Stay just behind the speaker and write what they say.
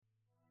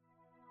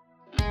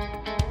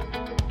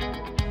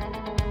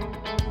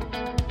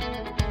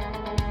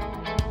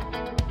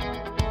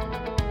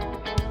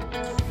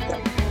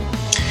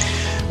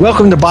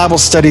Welcome to Bible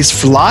Studies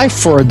for Life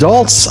for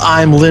Adults.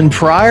 I'm Lynn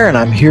Pryor, and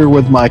I'm here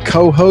with my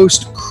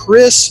co-host,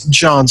 Chris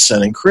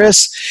Johnson. And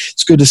Chris,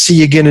 it's good to see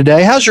you again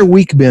today. How's your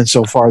week been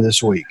so far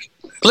this week?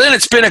 Lynn,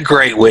 it's been a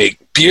great week.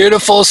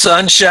 Beautiful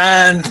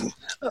sunshine.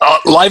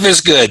 Life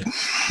is good.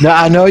 Now,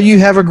 I know you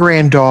have a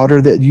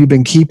granddaughter that you've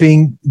been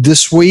keeping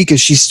this week. Is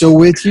she still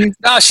with you?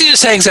 No, she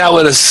just hangs out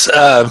with us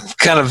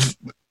kind of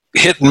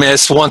hit and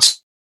miss once,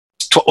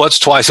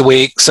 twice a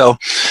week. So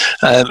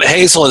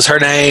Hazel is her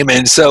name.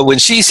 And so when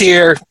she's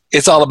here,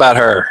 it's all about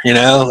her, you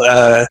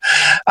know.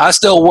 I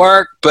still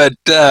work, but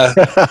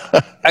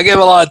I give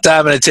a lot of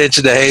time and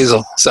attention to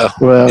Hazel. So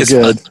it's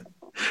good. fun.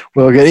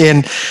 Well, good.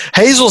 And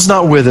Hazel's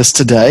not with us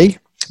today,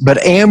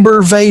 but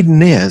Amber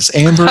Vaden is.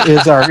 Amber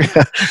is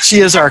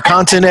she is our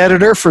content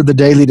editor for the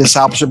Daily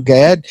Discipleship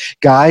Guide.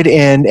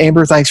 And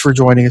Amber, thanks for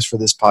joining us for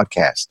this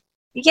podcast.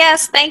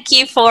 Yes, thank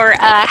you for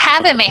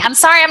having me. I'm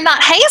sorry I'm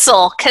not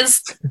Hazel,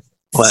 because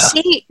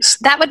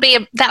that would be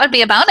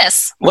a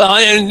bonus. Well,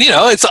 and you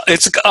know,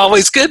 it's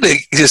always good to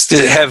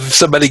have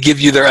somebody give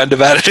you their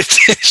undivided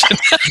attention.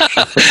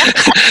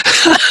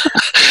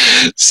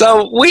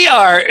 So we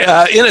are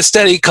in a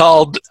study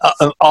called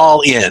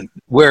All In.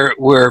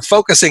 We're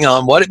focusing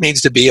on what it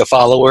means to be a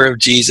follower of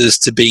Jesus,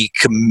 to be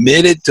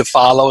committed to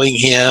following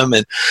Him,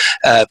 and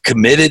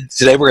committed.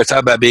 Today we're going to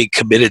talk about being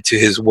committed to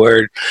His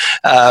Word.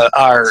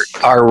 Our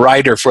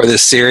writer for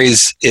this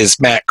series is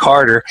Matt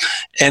Carter,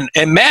 and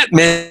Matt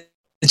mentioned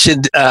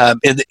in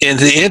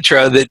the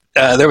intro that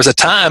there was a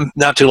time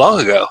not too long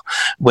ago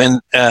when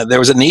there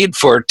was a need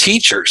for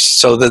teachers,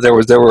 so that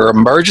there were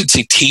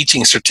emergency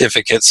teaching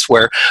certificates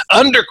where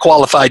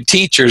underqualified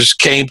teachers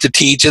came to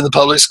teach in the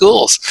public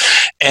schools.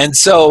 And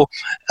so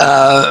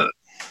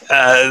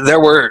there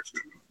were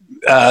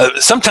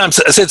sometimes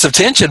a sense of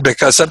tension,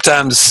 because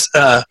sometimes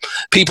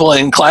people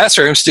in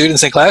classrooms,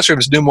 students in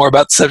classrooms, knew more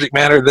about the subject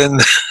matter than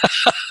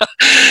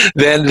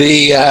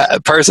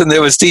the person that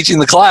was teaching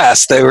the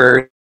class. They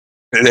were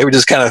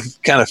just kind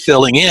of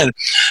filling in.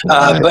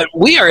 Right. But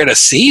we are in a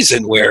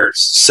season where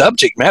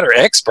subject matter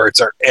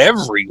experts are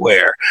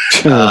everywhere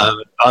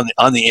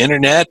on the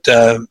internet.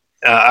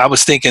 I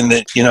was thinking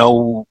that, you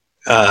know,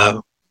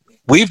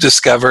 we've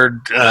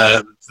discovered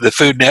the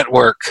Food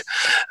Network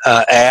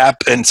app,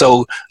 and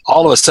so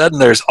all of a sudden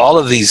there's all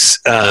of these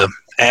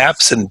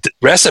apps and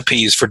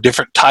recipes for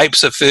different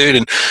types of food,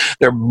 and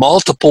there are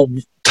multiple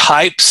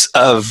types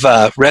of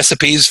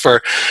recipes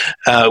for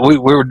we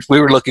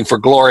were looking for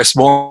glorious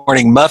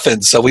morning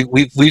muffins, so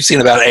we've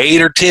seen about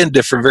 8 or 10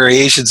 different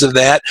variations of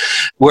that,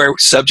 where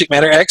subject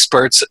matter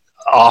experts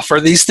offer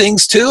these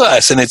things to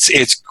us, and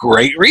it's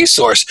great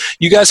resource.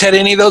 You guys had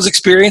any of those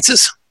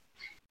experiences?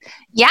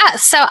 Yeah,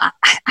 so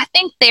I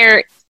think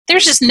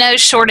there's just no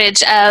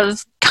shortage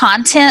of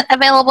content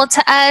available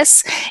to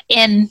us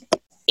in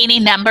any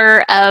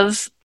number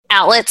of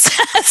outlets.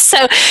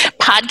 So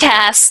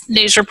podcasts,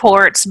 news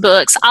reports,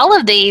 books, all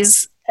of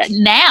these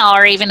now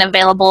are even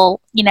available,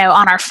 you know,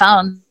 on our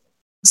phones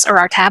or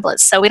our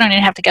tablets. So we don't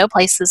even have to go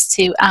places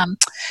to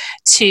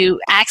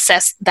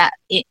access that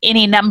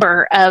any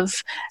number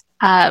of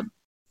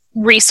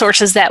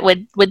resources that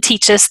would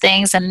teach us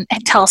things and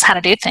tell us how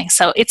to do things.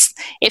 So it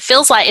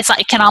feels like it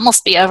can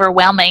almost be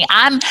overwhelming.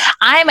 I'm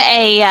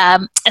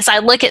as I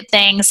look at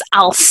things,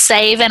 I'll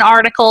save an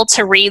article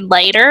to read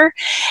later,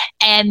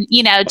 and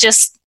you know,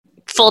 just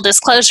full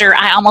disclosure,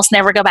 I almost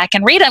never go back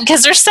and read them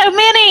because there's so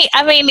many.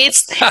 I mean,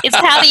 it's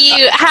how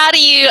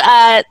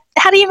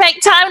do you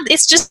make time?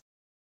 It's just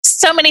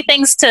so many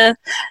things to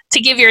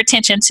give your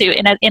attention to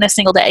in a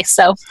single day.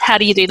 So how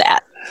do you do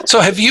that?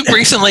 So have you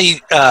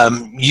recently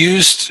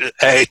used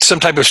some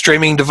type of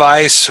streaming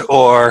device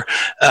or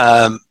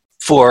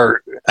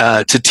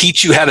to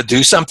teach you how to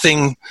do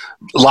something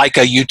like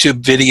a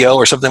YouTube video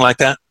or something like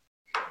that?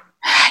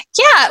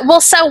 Yeah,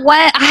 well, so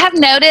what I have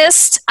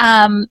noticed,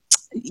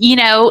 you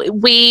know,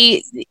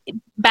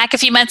 back a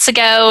few months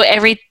ago,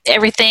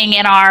 everything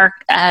in our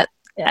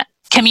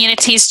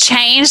communities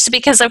changed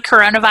because of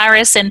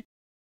coronavirus, and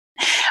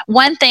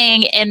one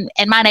thing in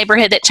my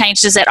neighborhood that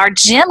changed is that our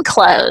gym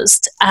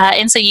closed,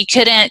 and so you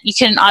couldn't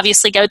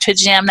obviously go to a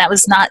gym. That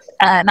was not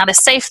a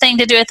safe thing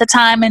to do at the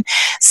time, and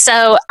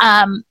so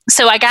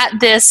I got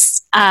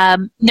this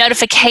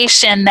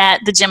notification that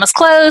the gym was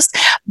closed,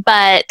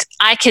 but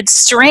I could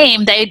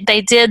stream.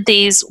 They did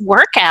these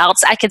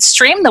workouts. I could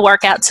stream the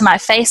workout to my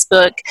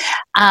Facebook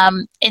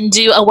and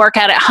do a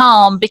workout at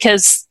home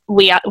because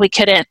we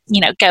couldn't,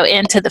 you know, go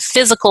into the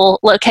physical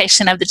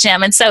location of the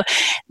gym, and so.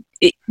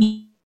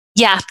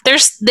 Yeah,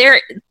 there's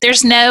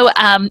no,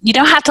 you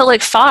don't have to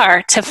look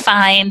far to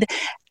find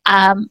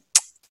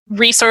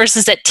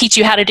resources that teach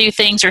you how to do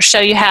things or show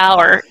you how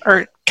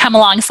or come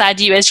alongside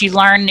you as you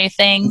learn new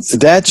things.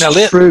 That's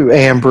true,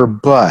 Amber,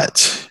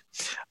 but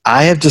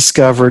I have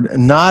discovered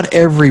not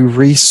every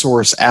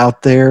resource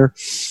out there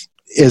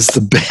is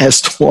the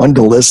best one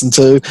to listen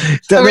to.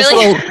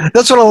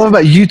 That's what I love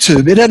about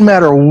YouTube. It doesn't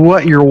matter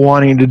what you're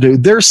wanting to do.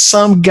 There's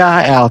some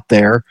guy out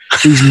there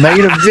who's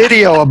made a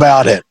video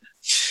about it.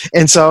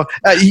 And so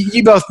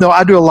you both know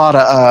I do a lot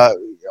of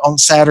on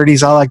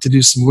Saturdays, I like to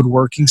do some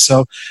woodworking.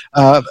 So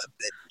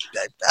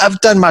I've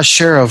done my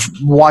share of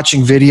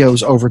watching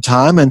videos over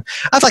time, and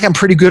I think I'm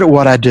pretty good at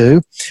what I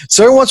do.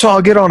 So every once in a while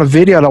I'll get on a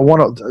video and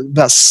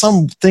about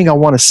something I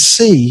want to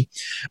see,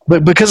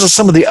 but because of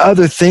some of the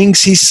other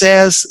things he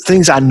says,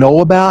 things I know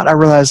about, I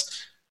realize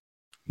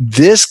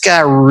this guy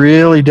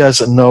really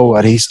doesn't know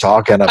what he's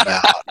talking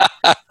about.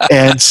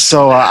 And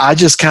so I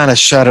just kind of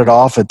shut it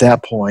off at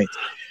that point.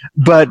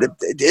 But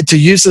to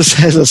use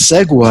this as a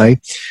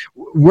segue,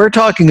 we're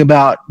talking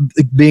about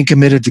being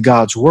committed to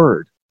God's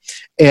Word.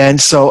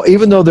 And so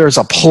even though there's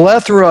a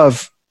plethora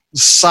of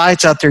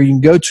sites out there you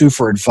can go to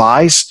for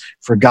advice,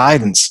 for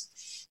guidance,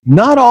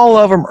 not all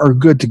of them are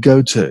good to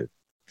go to.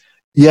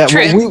 Yeah,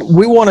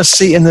 we want to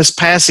see in this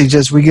passage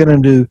as we get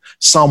into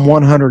Psalm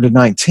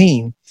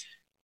 119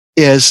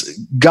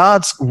 is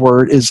God's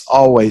Word is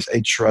always a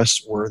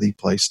trustworthy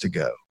place to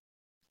go.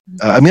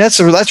 I mean, that's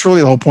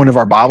really the whole point of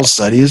our Bible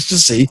study, is to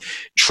see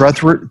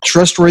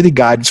trustworthy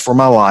guidance for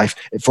my life,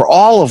 for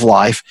all of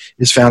life,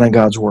 is found in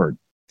God's Word.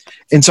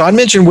 And so I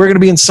mentioned we're going to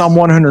be in Psalm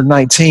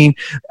 119.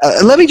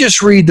 Let me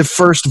just read the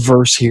first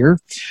verse here.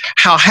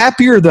 How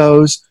happy are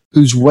those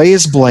whose way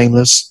is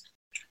blameless,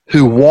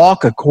 who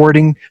walk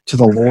according to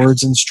the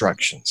Lord's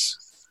instructions.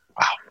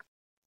 Wow.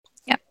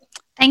 Yep.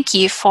 Thank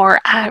you for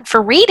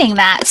reading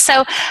that.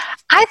 So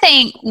I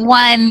think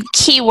one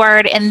key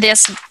word in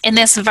this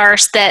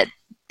verse that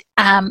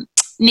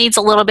needs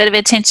a little bit of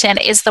attention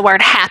is the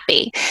word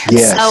happy.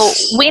 Yes.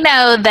 So we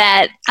know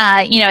that,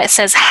 it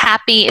says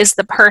happy is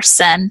the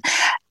person.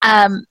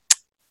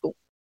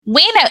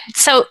 We know,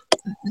 so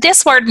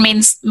this word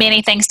means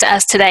many things to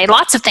us today.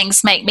 Lots of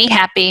things make me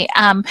happy.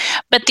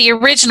 But the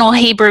original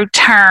Hebrew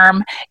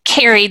term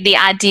carried the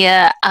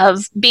idea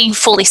of being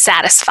fully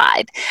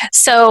satisfied.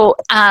 So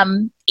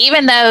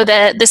even though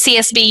the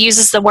CSB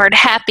uses the word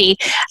happy,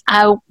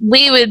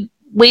 we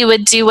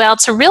would do well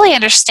to really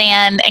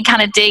understand and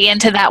kind of dig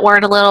into that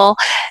word a little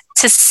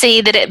to see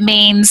that it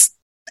means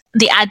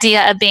the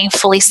idea of being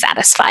fully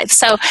satisfied.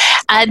 So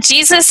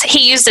Jesus,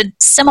 he used a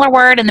similar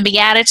word in the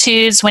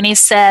Beatitudes when he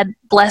said,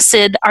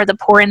 blessed are the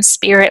poor in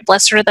spirit,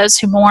 blessed are those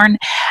who mourn.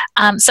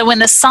 So when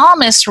the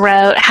psalmist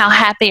wrote, how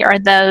happy are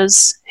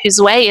those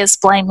whose way is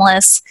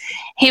blameless,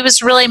 he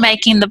was really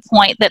making the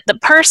point that the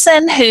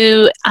person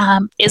who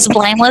is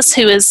blameless,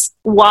 who is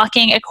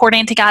walking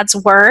according to God's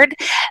word,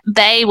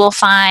 they will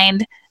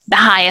find the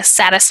highest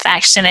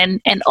satisfaction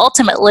and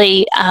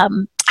ultimately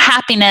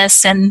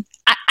happiness. And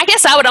I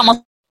guess I would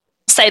almost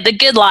say the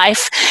good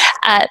life.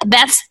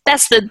 That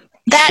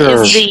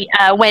Sure. is the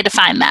way to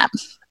find that.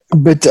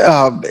 But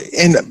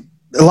in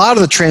a lot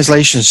of the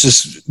translations,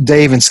 just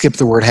they even skip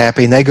the word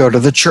happy and they go to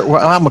the church.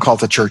 Well, I'm gonna call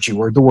it the churchy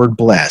word, the word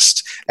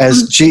blessed,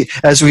 as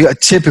we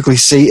typically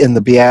see in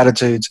the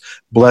Beatitudes.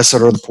 Blessed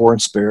are the poor in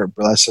spirit,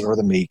 blessed are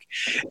the meek.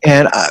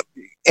 And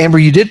Amber,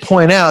 you did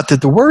point out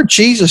that the word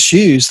Jesus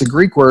used, the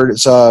Greek word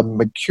is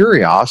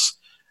makarios.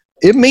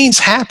 It means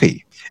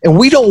happy. And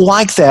we don't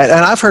like that,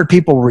 and I've heard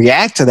people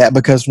react to that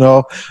because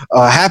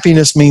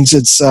happiness means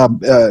it's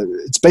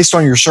based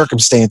on your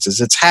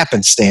circumstances. It's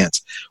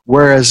happenstance.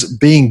 Whereas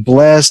being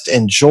blessed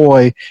and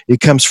joy, it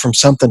comes from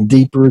something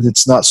deeper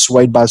that's not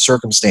swayed by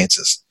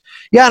circumstances.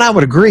 Yeah, and I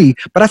would agree.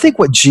 But I think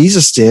what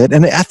Jesus did,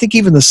 and I think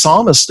even the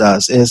psalmist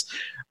does, is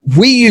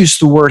we use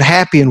the word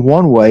happy in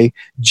one way.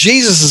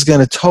 Jesus is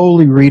going to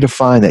totally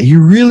redefine that.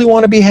 You really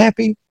want to be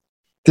happy?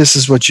 This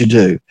is what you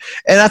do.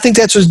 And I think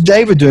that's what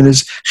David doing,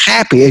 is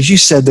happy, as you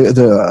said,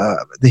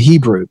 the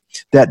Hebrew,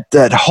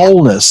 that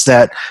wholeness,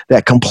 that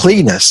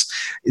completeness.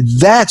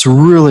 That's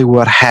really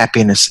what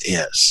happiness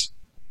is.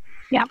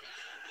 Yeah.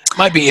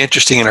 Might be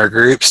interesting in our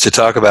groups to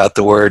talk about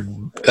the word,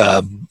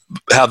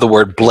 how the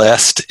word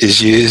blessed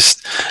is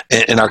used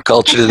in our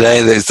culture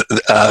today.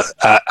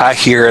 I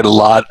hear it a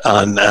lot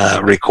on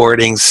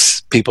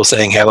recordings, people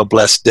saying, have a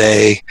blessed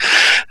day.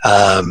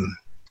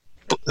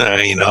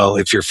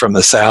 If you're from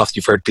the South,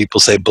 you've heard people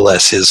say,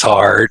 bless his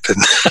heart. And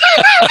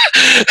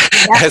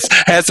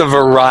has a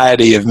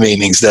variety of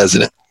meanings,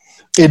 doesn't it?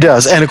 It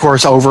does. And of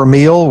course, over a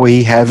meal,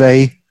 we have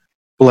a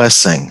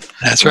blessing.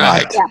 That's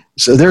right. Yeah.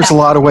 So there's a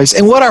lot of ways.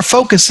 And what our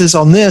focus is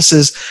on this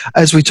is,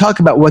 as we talk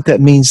about what that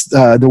means,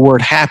 the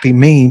word happy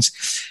means,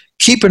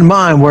 keep in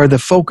mind where the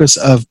focus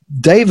of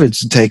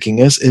David's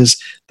taking us is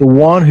the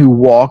one who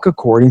walk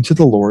according to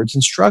the Lord's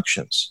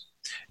instructions.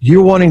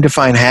 You're wanting to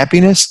find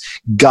happiness,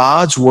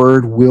 God's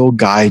word will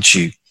guide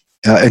you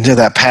into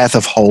that path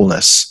of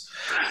wholeness.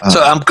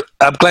 So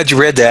I'm glad you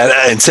read that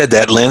and said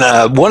that, Lynn.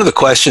 One of the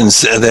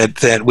questions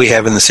that we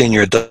have in the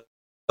senior adult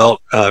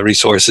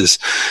resources,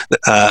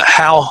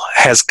 how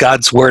has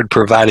God's word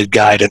provided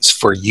guidance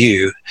for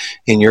you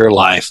in your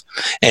life?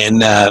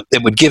 And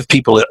it would give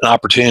people an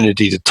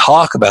opportunity to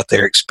talk about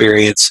their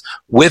experience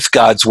with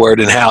God's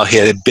word and how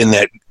it had been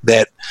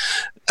that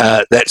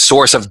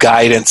source of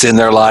guidance in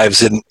their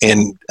lives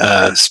in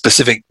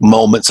specific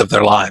moments of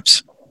their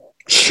lives.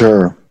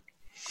 Sure.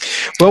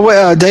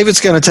 Well,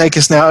 David's going to take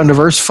us now into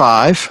verse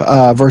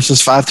 5,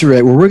 verses 5 through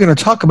 8, where we're going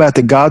to talk about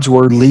that God's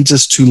word leads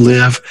us to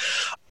live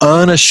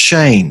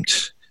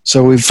unashamed.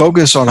 So we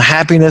focus on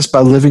happiness by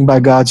living by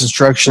God's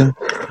instruction.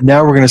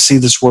 Now we're going to see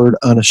this word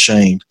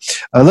unashamed.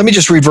 Let me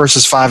just read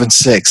verses 5 and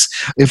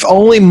 6. If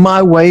only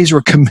my ways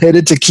were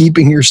committed to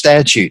keeping your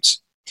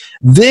statutes,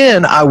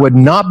 then I would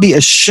not be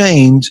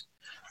ashamed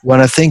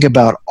when I think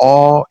about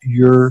all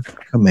your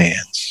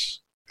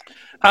commands.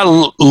 I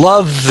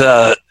love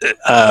the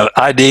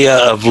idea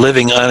of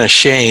living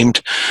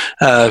unashamed.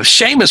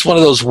 Shame is one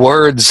of those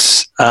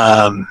words,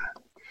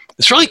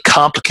 it's really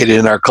complicated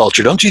in our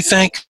culture, don't you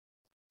think?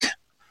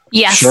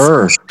 Yes.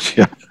 Sure.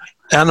 Yeah.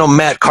 I know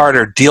Matt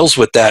Carter deals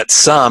with that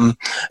some.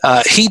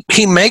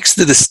 He makes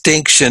the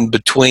distinction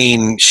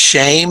between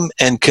shame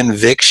and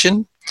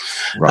conviction.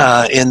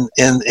 Right.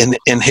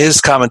 In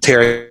his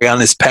commentary on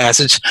this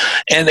passage,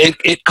 and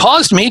it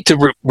caused me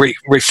to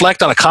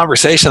reflect on a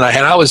conversation I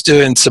had. I was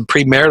doing some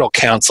premarital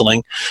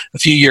counseling a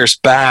few years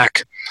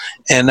back,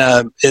 and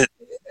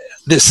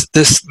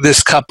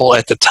this couple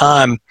at the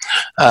time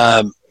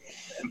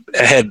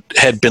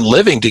had been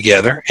living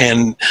together,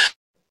 and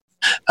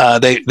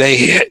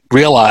they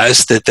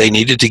realized that they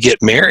needed to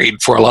get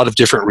married for a lot of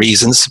different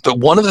reasons. But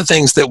one of the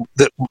things that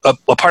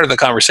a part of the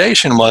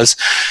conversation was,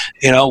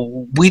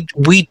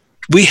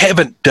 we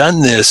haven't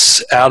done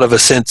this out of a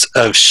sense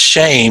of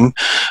shame,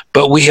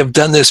 but we have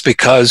done this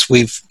because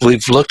we've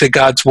looked at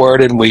God's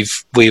word and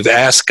we've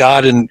asked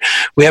God, and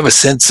we have a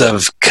sense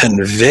of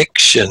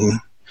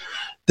conviction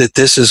that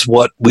this is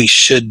what we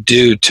should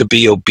do to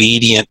be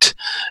obedient,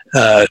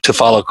 to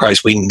follow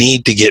Christ. We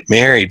need to get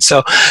married.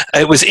 So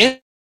it was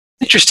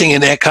interesting in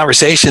that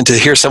conversation to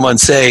hear someone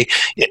say,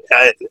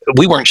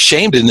 we weren't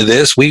shamed into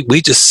this. We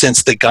just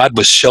sensed that God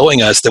was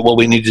showing us that what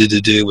we needed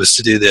to do was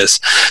to do this.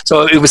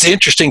 So it was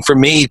interesting for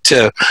me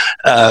to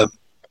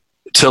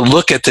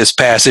look at this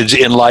passage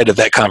in light of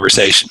that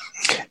conversation.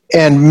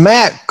 And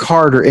Matt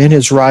Carter, in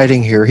his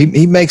writing here,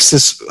 he makes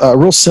this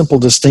real simple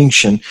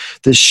distinction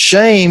that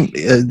shame,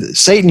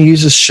 Satan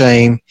uses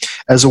shame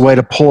as a way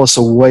to pull us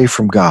away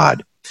from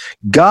God.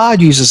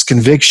 God uses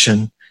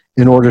conviction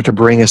in order to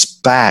bring us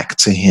back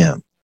to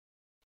him.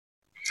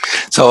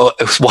 So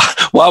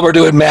while we're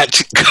doing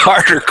Matt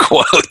Carter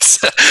quotes,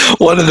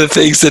 one of the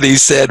things that he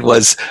said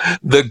was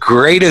the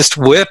greatest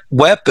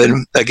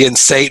weapon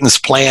against Satan's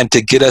plan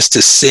to get us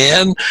to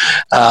sin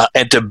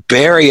and to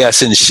bury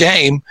us in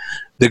shame,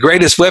 the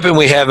greatest weapon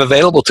we have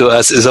available to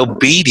us is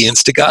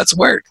obedience to God's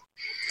word.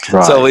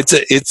 Right. So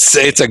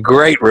it's a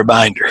great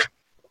reminder.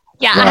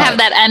 Yeah, right. I have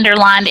that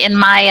underlined in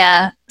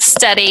my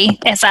study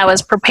as I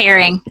was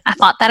preparing. I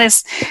thought that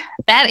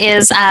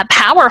is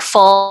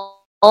powerful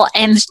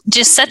and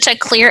just such a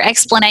clear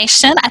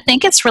explanation. I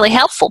think it's really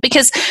helpful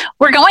because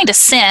we're going to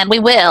sin, we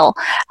will,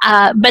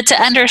 but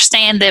to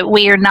understand that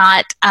we are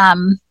not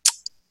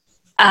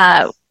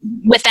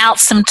without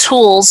some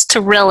tools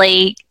to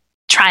really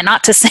try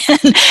not to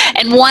sin,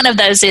 and one of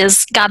those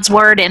is God's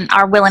word and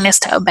our willingness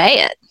to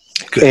obey it.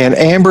 Good. And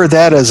Amber,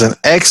 that is an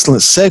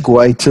excellent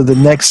segue to the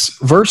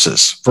next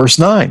verses. Verse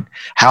 9,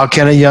 how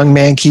can a young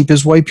man keep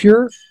his way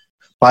pure?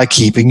 By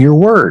keeping your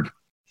word.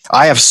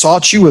 I have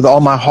sought you with all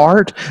my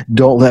heart.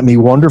 Don't let me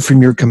wander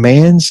from your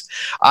commands.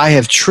 I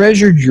have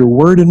treasured your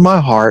word in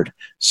my heart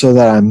so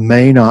that I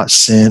may not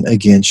sin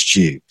against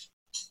you.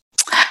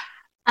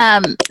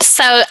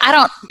 So I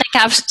don't think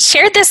I've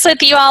shared this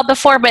with you all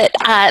before, but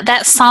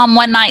that Psalm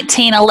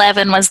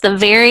 119:11 was the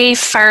very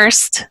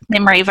first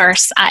memory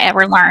verse I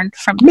ever learned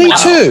from. Me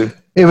too.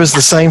 It was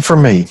the same for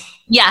me.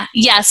 Yeah.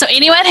 So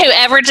anyone who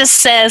ever just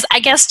says, I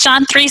guess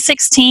John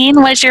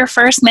 3:16 was your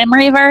first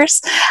memory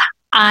verse,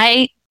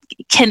 I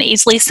can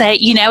easily say,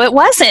 it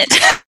wasn't.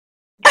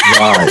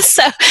 Right.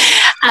 So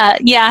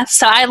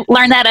I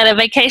learned that at a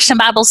vacation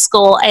Bible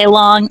school a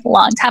long,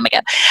 long time ago.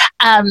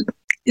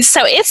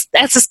 So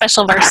that's a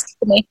special verse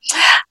to me.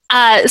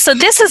 So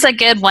this is a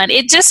good one.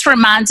 It just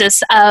reminds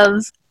us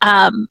of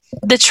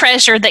the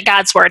treasure that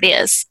God's word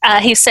is.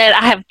 He said,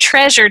 I have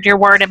treasured your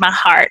word in my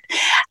heart.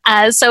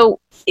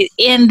 So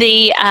in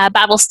the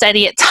Bible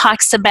study, it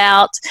talks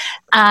about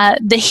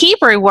the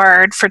Hebrew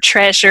word for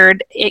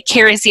treasured. It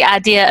carries the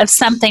idea of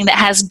something that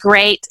has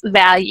great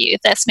value,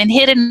 that's been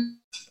hidden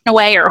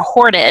away or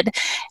hoarded.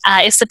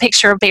 It's the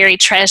picture of buried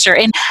treasure.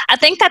 And I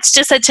think that's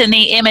just such a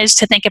neat image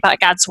to think about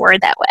God's word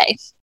that way.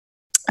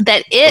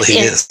 That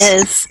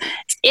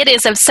it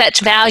is of such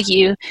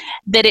value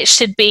that it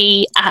should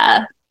be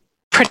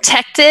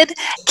protected,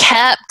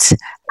 kept,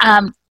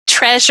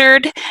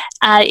 treasured.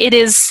 It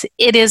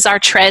is our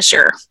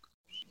treasure.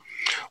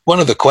 One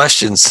of the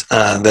questions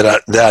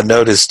that I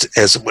noticed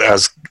as I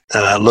was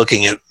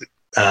looking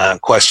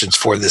at questions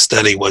for this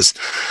study was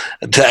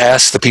to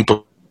ask the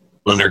people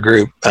in their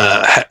group,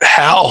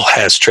 how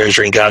has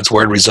treasuring God's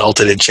word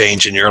resulted in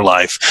change in your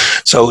life?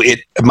 So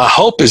my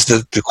hope is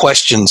that the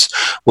questions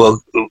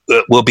will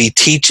be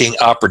teaching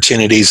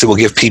opportunities that will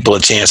give people a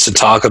chance to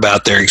talk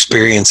about their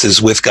experiences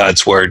with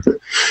God's word,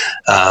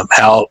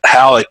 how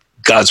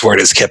God's word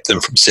has kept them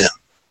from sin.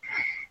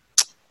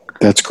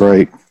 That's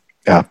great.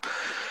 Yeah.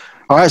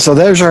 All right, so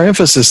there's our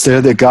emphasis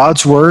there that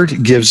God's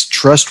Word gives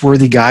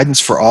trustworthy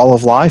guidance for all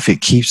of life. It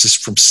keeps us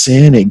from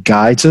sin. It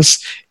guides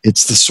us.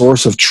 It's the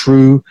source of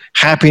true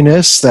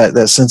happiness, that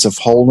sense of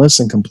wholeness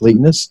and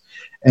completeness.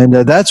 And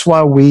that's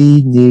why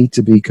we need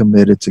to be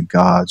committed to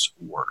God's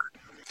Word.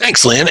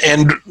 Thanks, Lynn.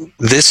 And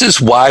this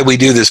is why we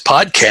do this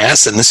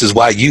podcast, and this is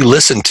why you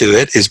listen to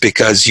it, is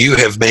because you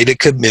have made a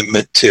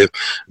commitment to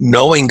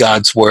knowing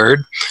God's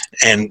Word,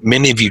 and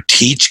many of you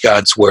teach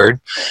God's Word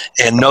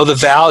and know the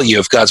value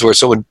of God's Word.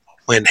 So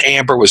when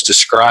Amber was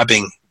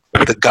describing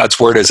God's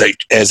Word as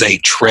a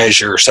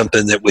treasure,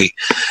 something that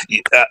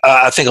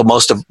I think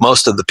most of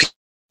the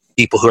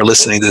people who are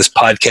listening to this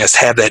podcast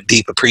have that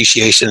deep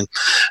appreciation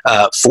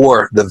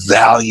for the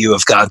value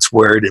of God's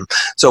Word. And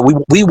so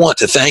we want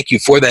to thank you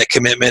for that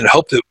commitment.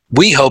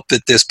 We hope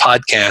that this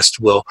podcast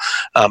will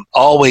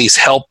always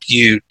help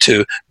you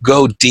to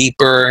go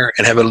deeper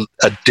and have a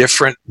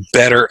different,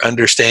 better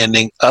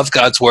understanding of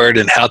God's Word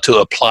and how to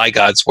apply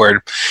God's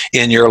Word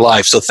in your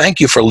life. So thank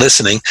you for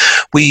listening.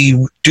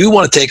 We do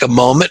want to take a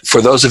moment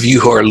for those of you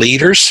who are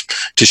leaders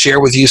to share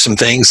with you some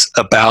things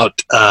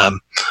about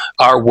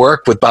our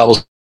work with Bible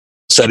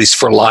Studies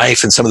for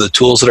Life and some of the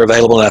tools that are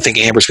available. And I think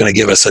Amber's going to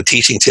give us a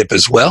teaching tip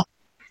as well.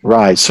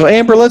 Right. So,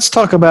 Amber, let's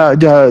talk about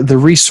the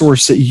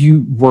resource that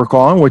you work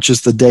on, which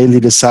is the Daily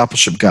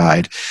Discipleship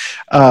Guide.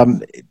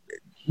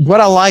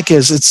 What I like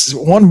is it's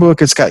one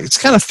book. It's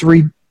kind of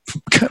three.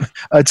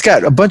 It's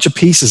got a bunch of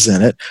pieces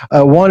in it.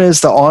 One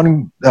is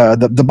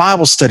the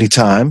Bible study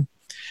time,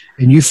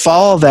 and you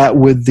follow that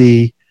with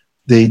the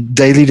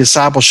daily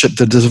discipleship,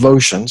 the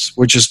devotions,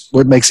 which is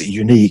what makes it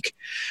unique.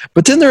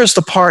 But then there's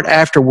the part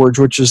afterwards,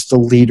 which is the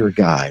leader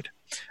guide.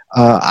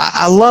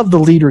 I love the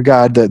leader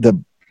guide,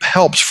 the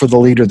helps for the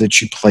leader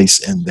that you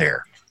place in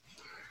there.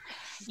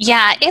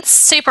 Yeah, it's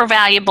super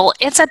valuable.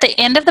 It's at the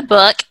end of the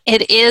book.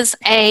 It is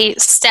a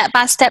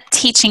step-by-step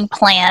teaching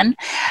plan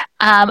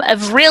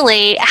of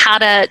really how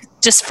to,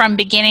 just from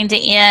beginning to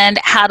end,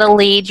 how to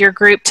lead your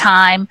group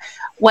time,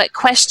 what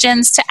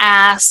questions to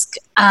ask.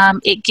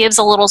 It gives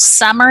a little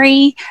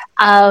summary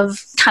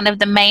of kind of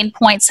the main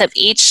points of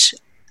each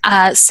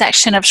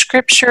section of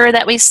Scripture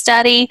that we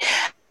study.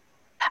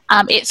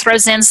 It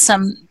throws in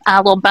some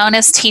little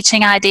bonus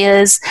teaching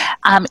ideas.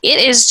 It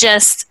is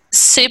just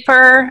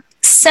super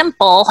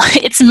simple.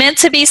 It's meant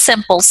to be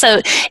simple.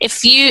 So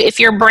if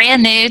you're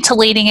brand new to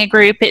leading a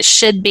group, it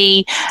should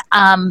be.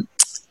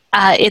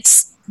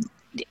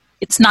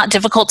 It's not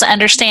difficult to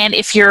understand.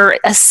 If you're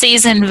a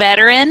seasoned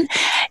veteran,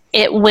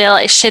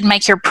 it should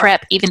make your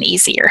prep even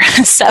easier.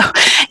 So,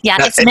 yeah,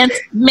 it's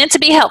meant to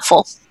be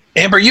helpful.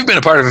 Amber, you've been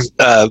a part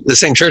of the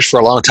same church for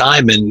a long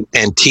time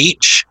and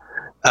teach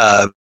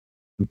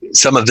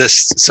some of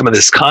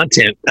this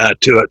content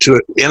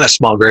in a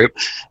small group.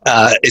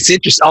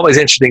 It's always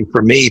interesting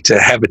for me to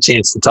have a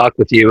chance to talk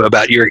with you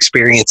about your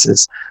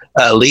experiences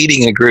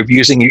leading a group,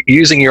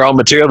 using your own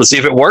material to see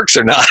if it works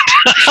or not.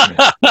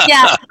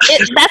 Yeah,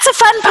 that's a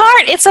fun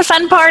part. It's a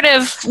fun part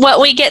of what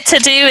we get to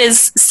do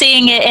is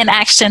seeing it in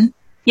action.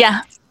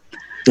 Yeah,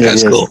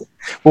 that's cool.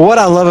 Well, what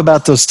I love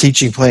about those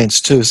teaching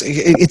plans too is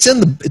it's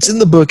in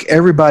the book.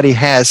 Everybody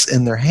has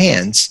in their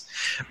hands,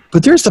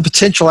 but there's the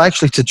potential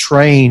actually to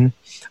train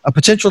a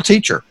potential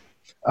teacher.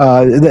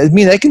 I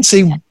mean, they can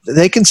see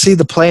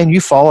the plan you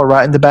follow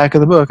right in the back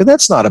of the book, and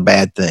that's not a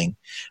bad thing.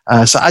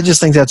 So I just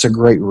think that's a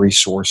great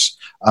resource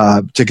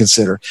to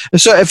consider.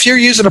 And so if you're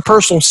using a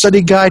personal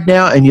study guide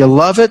now and you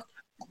love it,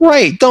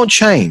 great, don't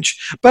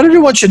change. But I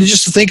do want you to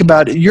just think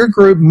about it. Your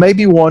group may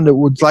be one that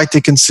would like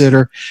to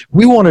consider,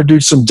 we want to do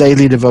some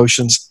daily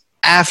devotions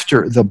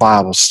after the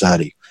Bible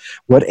study.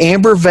 What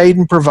Amber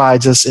Vaden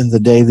provides us in the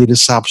Daily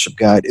Discipleship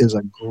Guide is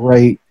a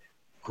great,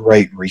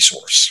 great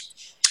resource.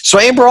 So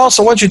Amber,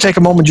 also, why don't you take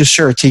a moment and just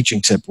share a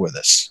teaching tip with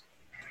us?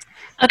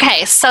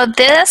 Okay, so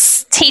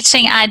this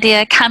teaching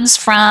idea comes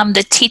from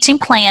the teaching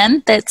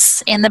plan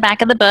that's in the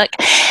back of the book,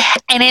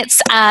 and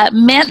it's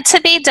meant to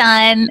be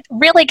done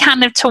really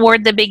kind of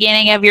toward the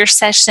beginning of your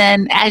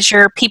session as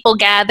your people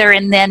gather,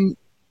 and then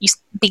you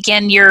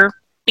begin your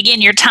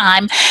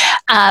time.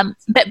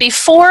 But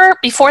before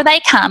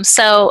they come,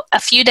 so a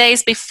few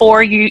days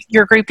before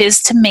your group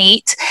is to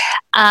meet,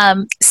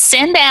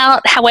 send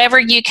out,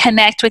 however you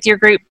connect with your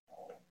group,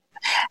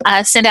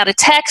 send out a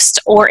text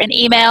or an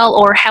email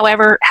or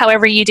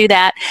however you do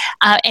that,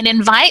 and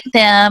invite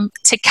them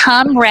to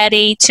come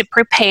ready to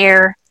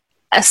prepare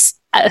a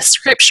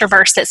scripture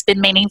verse that's been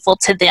meaningful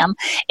to them.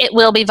 It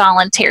will be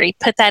voluntary.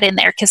 Put that in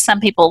there because some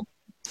people,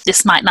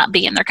 this might not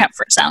be in their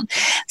comfort zone.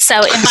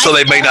 So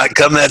they may not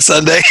come that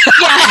Sunday.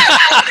 Yeah.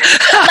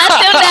 Let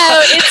them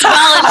know it's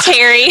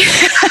voluntary.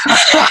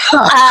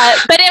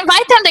 But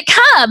invite them to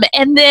come.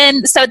 And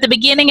then, so at the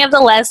beginning of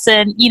the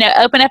lesson,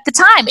 open up the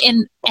time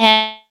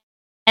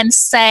and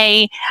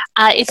say,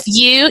 if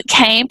you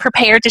came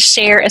prepared to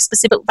share a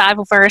specific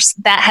Bible verse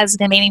that has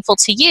been meaningful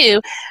to you,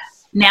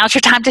 now's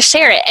your time to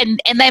share it.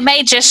 And they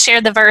may just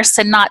share the verse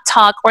and not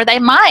talk, or they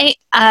might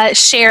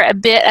share a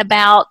bit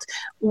about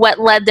what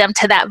led them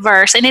to that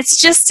verse. And it's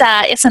just,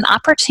 it's an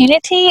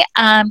opportunity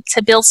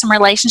to build some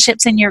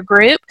relationships in your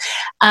group.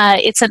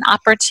 It's an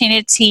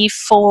opportunity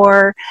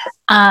for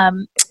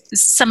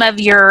some of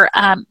your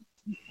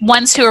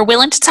ones who are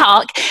willing to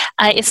talk.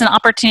 It's an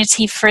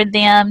opportunity for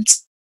them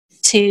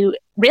to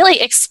really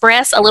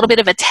express a little bit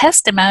of a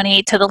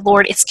testimony to the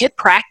Lord. It's good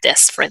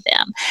practice for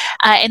them.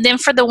 And then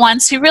for the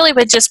ones who really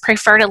would just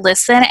prefer to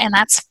listen, and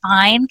that's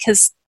fine,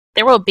 because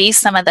there will be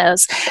some of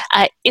those,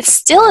 it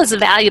still is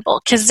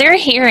valuable because they're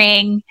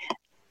hearing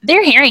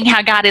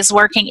how God is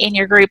working in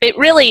your group.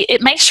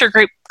 It makes your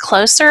group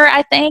closer,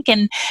 I think,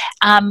 and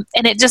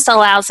it just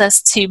allows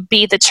us to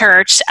be the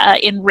church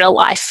in real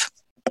life.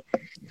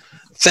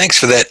 Thanks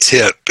for that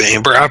tip,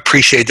 Amber. I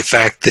appreciate the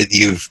fact that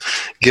you've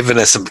given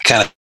us some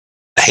kind of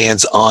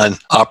hands-on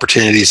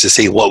opportunities to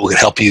see what would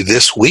help you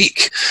this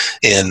week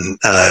in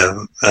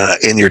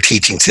your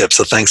teaching tips.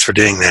 So thanks for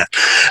doing that.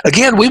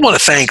 Again, we want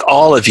to thank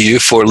all of you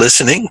for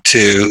listening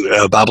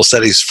to Bible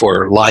Studies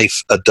for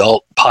Life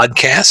Adult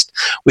podcast.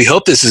 We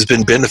hope this has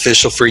been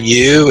beneficial for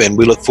you, and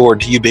we look forward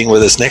to you being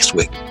with us next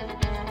week.